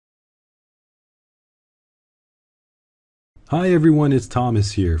Hi everyone, it's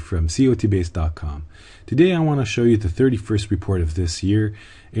Thomas here from COTbase.com. Today I want to show you the 31st report of this year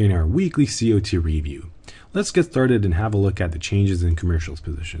in our weekly COT review. Let's get started and have a look at the changes in commercials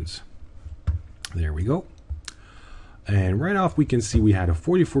positions. There we go. And right off we can see we had a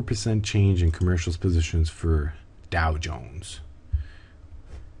 44% change in commercials positions for Dow Jones.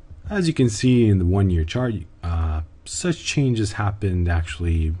 As you can see in the 1-year chart, such changes happened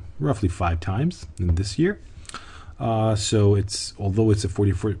actually roughly 5 times in this year. So although it's a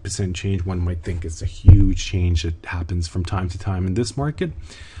 44% change, one might think it's a huge change that happens from time to time in this market.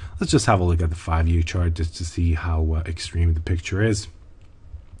 Let's just have a look at the 5-year chart just to see how extreme the picture is.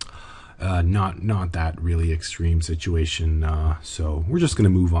 Not that really extreme situation. So we're just going to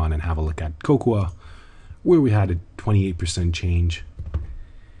move on and have a look at cocoa, where we had a 28% change.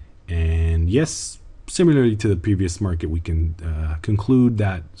 And yes, similarly to the previous market, we can conclude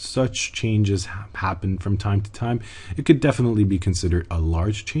that such changes happen from time to time. It could definitely be considered a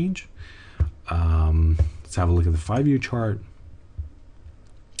large change. Let's have a look at the 5-year chart.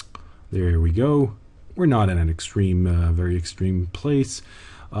 There we go. We're not in an extreme, very extreme place,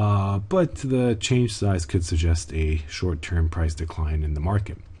 but the change size could suggest a short-term price decline in the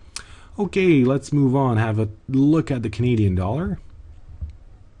market. Okay, let's move on. Have a look at the Canadian dollar.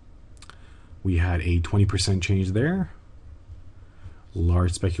 We had a 20% change there.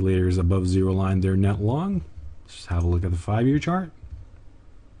 Large speculators above zero line, they're net long. Let's have a look at the 5-year chart.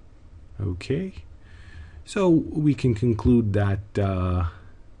 Okay. So we can conclude that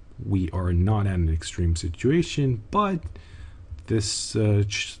we are not at an extreme situation, but this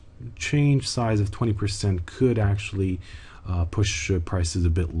change size of 20% could actually push prices a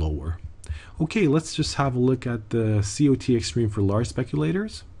bit lower. Okay, let's just have a look at the COT extreme for large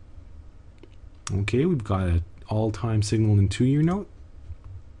speculators. Okay, we've got an all-time signal in 2-year note.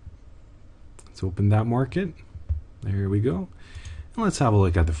 Let's open that market. There we go. And let's have a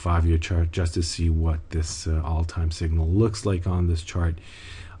look at the 5-year chart just to see what this all-time signal looks like on this chart.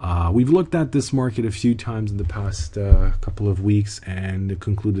 We've looked at this market a few times in the past couple of weeks and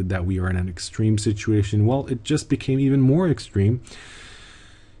concluded that we are in an extreme situation. Well, it just became even more extreme.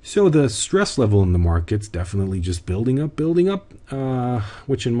 So the stress level in the market's definitely just building up,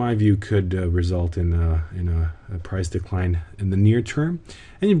 which in my view could result in a price decline in the near term.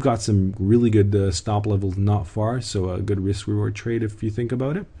 And you've got some really good stop levels not far, so a good risk-reward trade if you think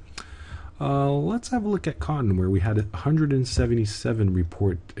about it. Let's have a look at cotton, where we had a 177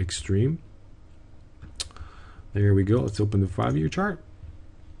 report extreme. There we go. Let's open the 5-year chart.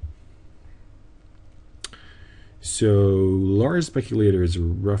 So large speculators are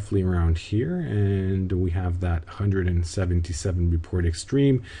roughly around here, and we have that 177 report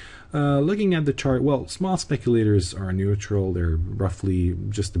extreme. Looking at the chart, well, small speculators are neutral. They're roughly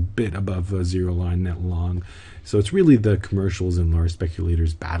just a bit above zero line net long. So it's really the commercials and large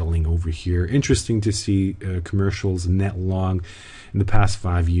speculators battling over here. Interesting to see commercials net long. In the past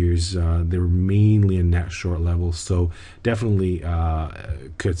 5 years, they were mainly a net short level, so definitely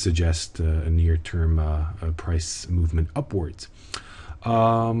could suggest a near-term price movement upwards.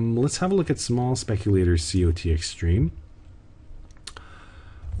 Let's have a look at small speculators COT extreme.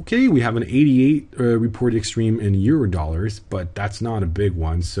 Okay, we have an 88 report extreme in euro dollars, but that's not a big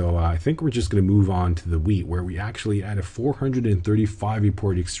one. So I think we're just going to move on to the wheat, where we actually had a 435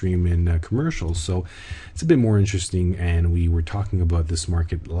 report extreme in commercials. So it's a bit more interesting, and we were talking about this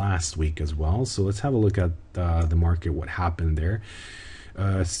market last week as well. So let's have a look at the market, what happened there.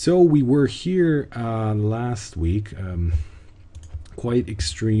 So we were here last week, quite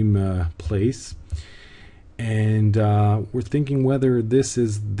extreme place. And we're thinking whether this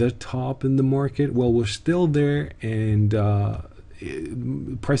is the top in the market. Well, we're still there, and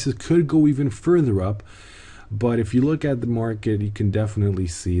prices could go even further up. But if you look at the market, you can definitely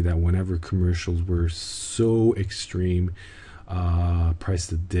see that whenever commercials were so extreme,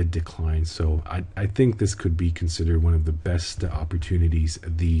 prices did decline. So I think this could be considered one of the best opportunities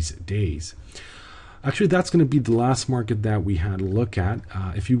these days. Actually, that's going to be the last market that we had a look at.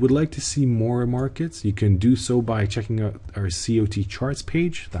 If you would like to see more markets, you can do so by checking out our COT charts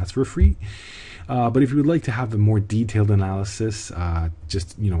page. That's for free. But if you would like to have a more detailed analysis,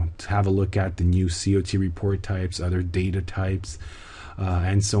 just to have a look at the new COT report types, other data types,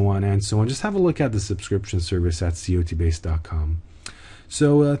 and so on and so on, just have a look at the subscription service at COTbase.com.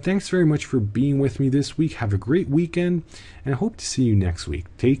 So thanks very much for being with me this week. Have a great weekend, and I hope to see you next week.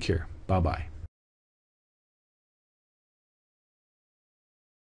 Take care. Bye-bye.